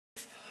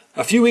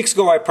A few weeks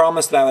ago I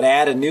promised that I would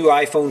add a new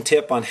iPhone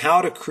tip on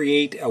how to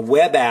create a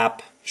web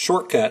app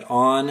shortcut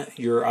on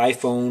your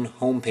iPhone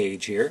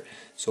homepage here.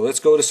 So let's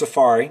go to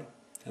Safari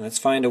and let's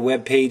find a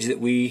web page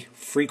that we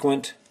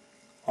frequent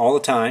all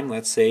the time.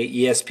 Let's say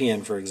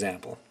ESPN, for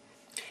example.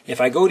 If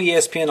I go to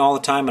ESPN all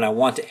the time and I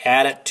want to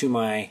add it to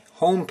my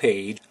home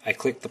page, I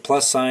click the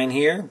plus sign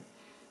here.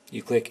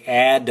 You click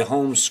Add to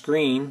Home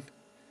Screen.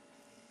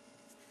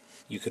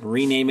 You can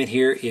rename it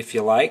here if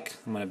you like.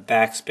 I'm going to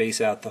backspace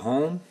out the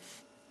home.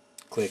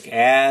 Click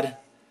Add.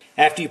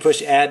 After you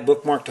push Add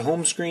Bookmark to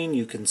Home Screen,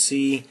 you can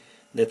see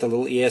that the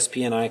little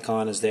ESPN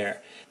icon is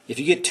there. If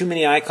you get too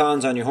many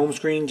icons on your home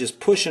screen, just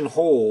push and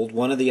hold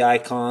one of the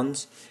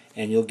icons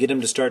and you'll get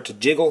them to start to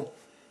jiggle.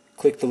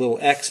 Click the little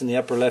X in the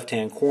upper left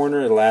hand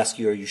corner. It'll ask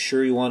you, are you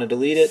sure you want to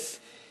delete it?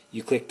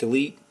 You click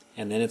delete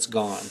and then it's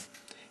gone.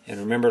 And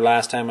remember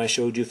last time I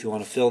showed you, if you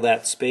want to fill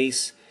that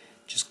space,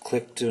 just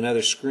click to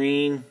another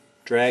screen,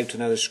 drag to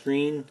another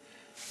screen,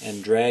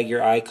 and drag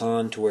your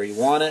icon to where you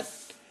want it.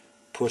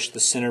 Push the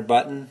center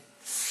button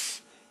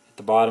at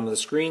the bottom of the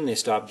screen, they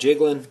stop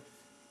jiggling,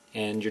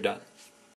 and you're done.